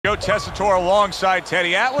Joe Tessitore alongside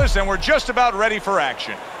Teddy Atlas, and we're just about ready for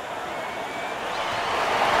action.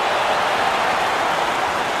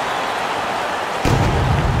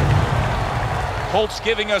 Holt's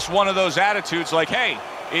giving us one of those attitudes like, hey,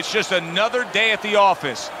 it's just another day at the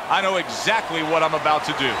office. I know exactly what I'm about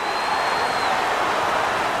to do.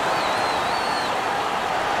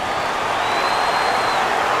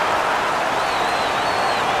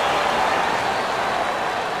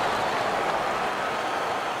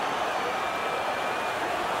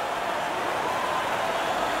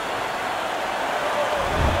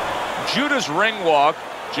 Judah's ring walk,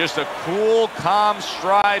 just a cool, calm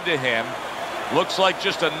stride to him. Looks like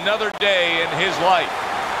just another day in his life.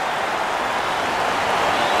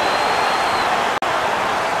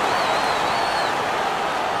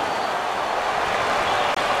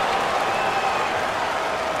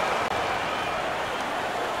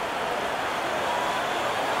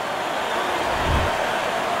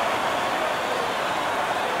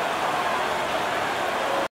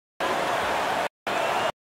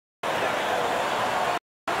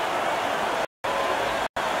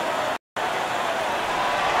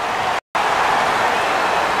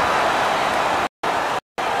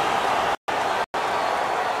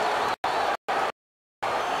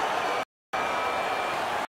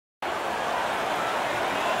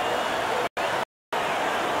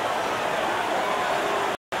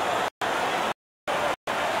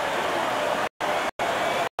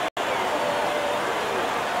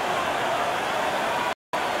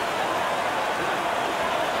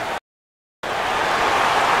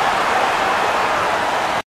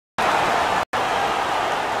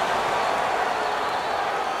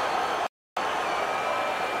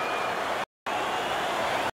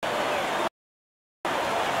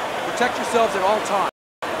 Protect yourselves at all times.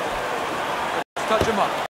 Let's touch them up.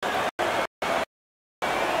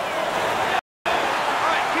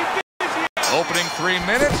 Opening 3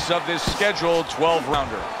 minutes of this scheduled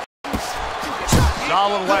 12-rounder.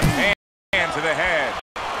 Solid left hand to the head.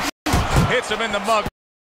 Hits him in the mug.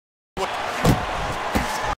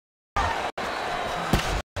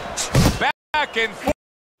 Back and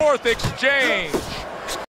forth exchange.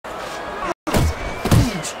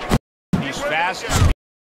 He's fast.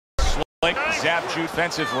 Slick. Zap Jude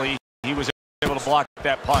defensively. He was able to block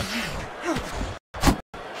that punch.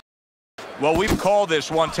 Well, we've called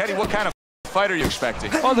this one. Teddy, what kind of fight are you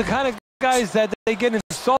expecting? Oh, the kind of guys that they get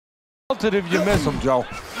insulted if you miss them, Joe.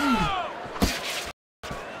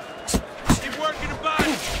 Keep working the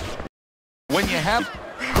body. When you have,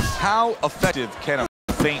 how effective can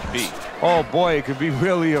a feint be? Oh boy, it could be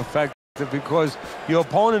really effective because your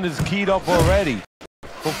opponent is keyed up already.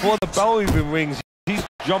 Before the bell even rings, he's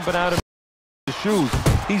jumping out of the shoes.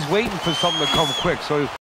 He's waiting for something to come quick. So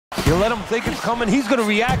you let him think it's coming, he's going to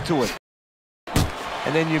react to it.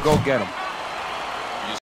 And then you go get him.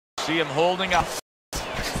 You see him holding up.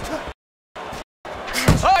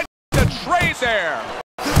 Oh, the trade there.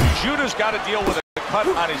 Judah's got to deal with a cut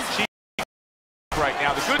on his cheek right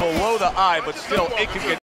now. The good below the eye, but still it can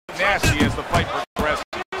get nasty as the fight progresses.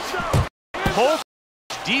 Holt's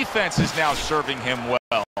defense is now serving him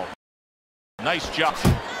well. Nice job.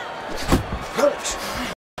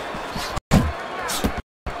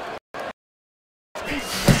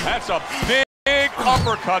 That's a big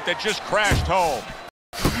uppercut that just crashed home.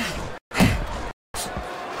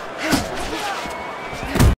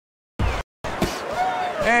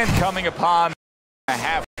 And coming upon a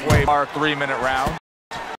halfway mark 3-minute round.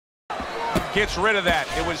 Gets rid of that.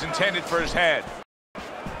 It was intended for his head.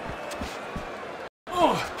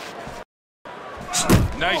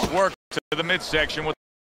 Nice work to the midsection with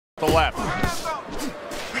the left.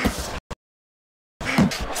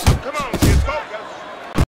 Come on, kids, focus.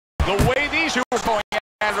 The way these two are going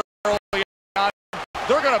at it early on,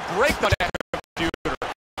 they're going to break the computer.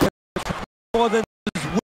 More than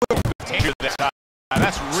this time.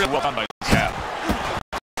 That's really well done by Zap.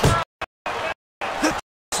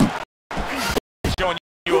 Showing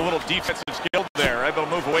you a little defensive skill there, able to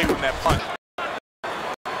move away from that punch.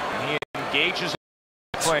 And he engages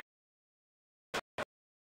in play.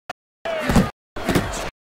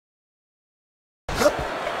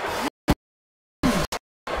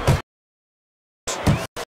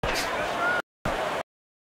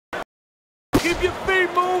 keep your feet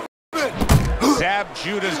moving. Zab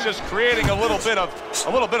Judah's just creating a little bit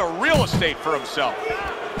of real estate for himself.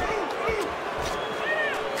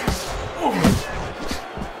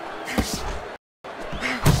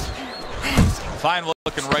 Fine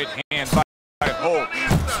looking right hand by Holt.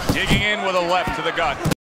 Digging in with a left to the gut.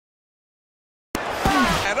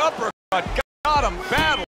 An uppercut got him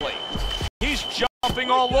badly. He's jumping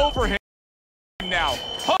all over him now.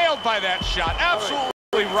 nailed by that shot.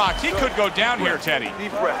 Absolutely rocked. He could go down here, Teddy.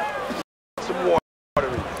 Deep breath. Some water.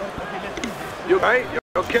 You all right? You're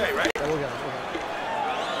okay, right?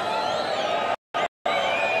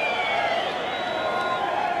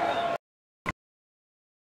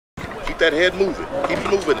 Keep that head moving.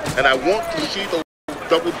 Keep moving. And I want to see those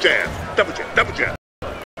double jabs. Double jab. Double jab.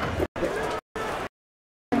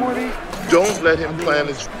 Don't let him plan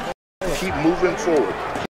his. Keep moving forward.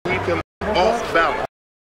 Keep him off balance.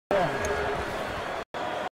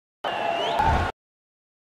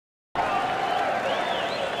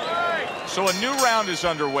 So a new round is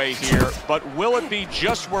underway here, but will it be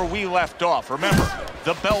just where we left off? Remember,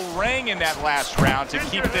 the bell rang in that last round to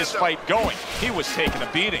keep this fight going. He was taking a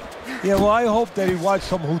beating. Yeah, well, I hope that he watched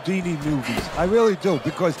some Houdini movies. I really do,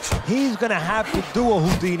 because he's going to have to do a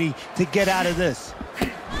Houdini to get out of this.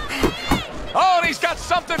 Oh, and he's got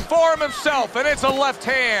something for him himself, and it's a left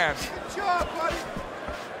hand. Good job, buddy.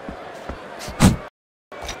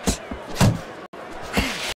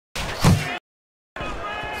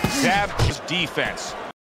 Sav's defense.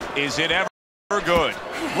 Is it ever good?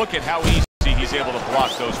 Look at how easy he's able to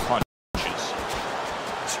block those punches.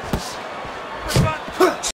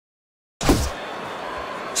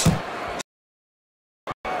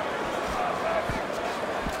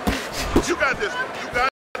 You got this one. You got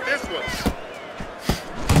this one.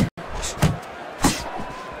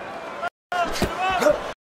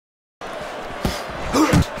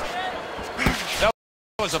 That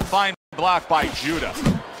was a fine block by Judah.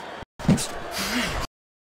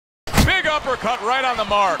 Big uppercut right on the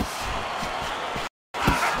mark.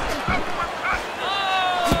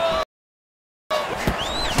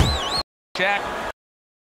 Jack.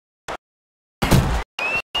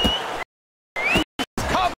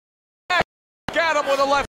 Come back. Got him with a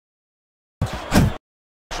left.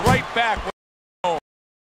 Right back.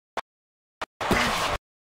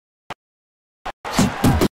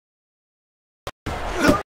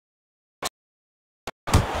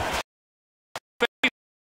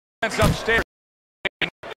 Upstairs.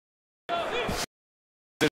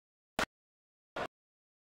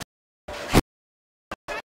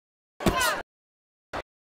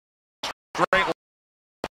 Great.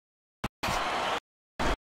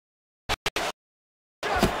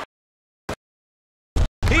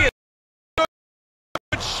 He is in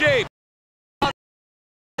good shape on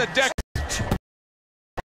the deck.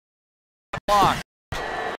 Block.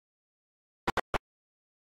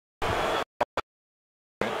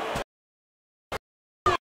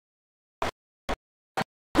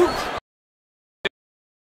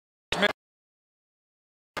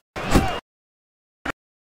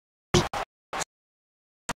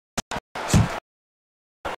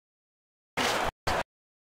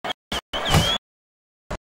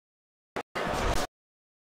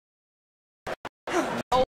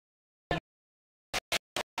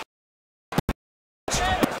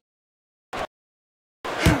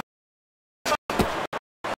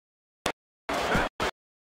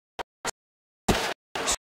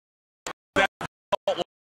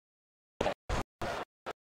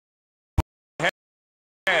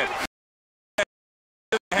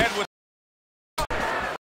 Head with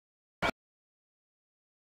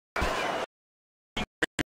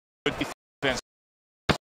good defense.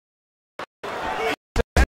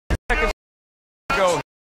 Seconds to go.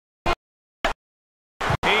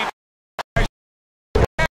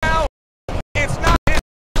 Now it's not his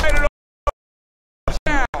fight at all.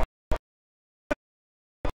 Down.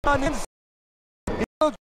 On him, he's in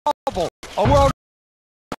trouble. A world.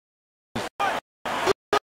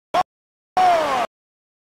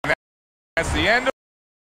 That's the end of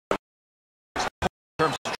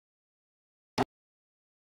terms of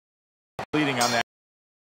leading on that.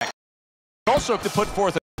 Also to put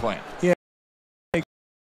forth a plan. Yeah, make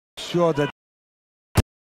sure that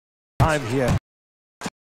time here,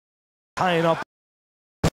 tying up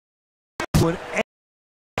to an end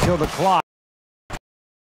till the clock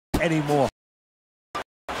anymore.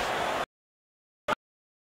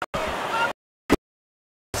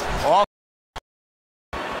 Off.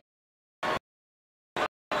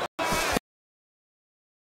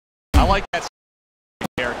 I like that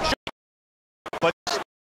there, but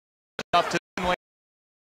up to Well,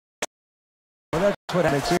 that's what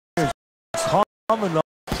happens. It's calm enough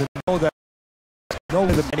to know that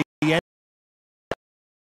the end.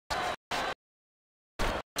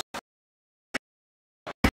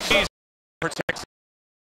 He's protects.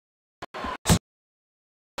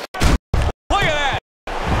 Look at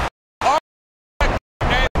that!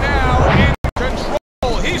 And now in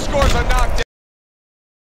control. He scores a knockdown.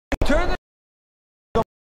 Turn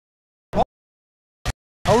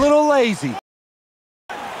a little lazy.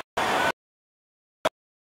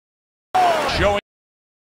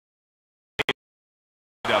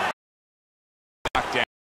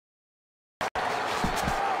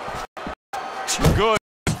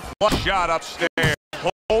 shot upstairs.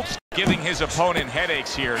 Holt's giving his opponent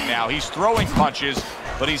headaches here now. He's throwing punches,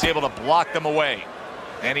 but he's able to block them away.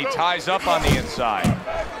 And he ties up on the inside.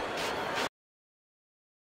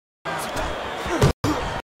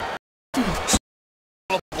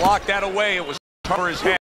 Block that away. It was over his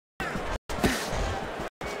head.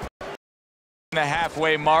 The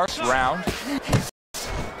halfway mark round.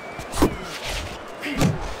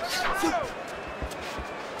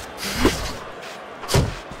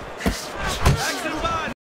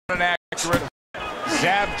 An accurate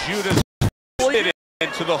Zab Judas split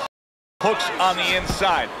into the hooks on the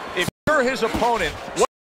inside. If you're his opponent, what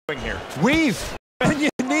are you doing here? Weave. Bend your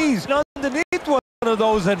knees underneath one of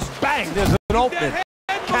those and bang, there's an opening.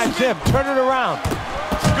 Catch him, turn it around.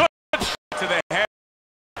 Good shot to the head.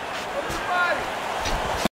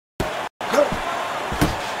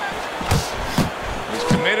 He's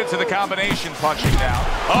committed to the combination punching now.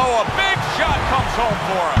 Oh, a big shot comes home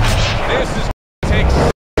for him. This is takes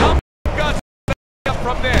some guts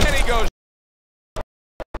from this. And he goes.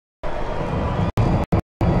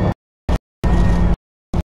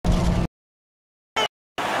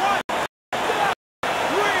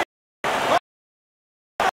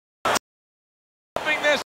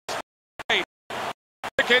 This fight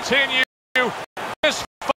to continue this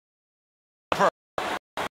fight.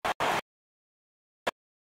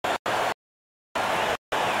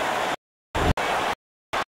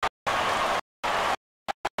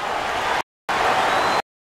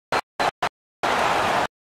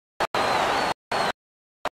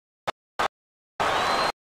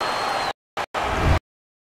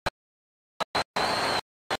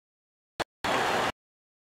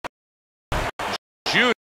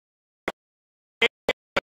 Jude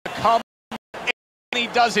come and he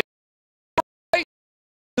does it.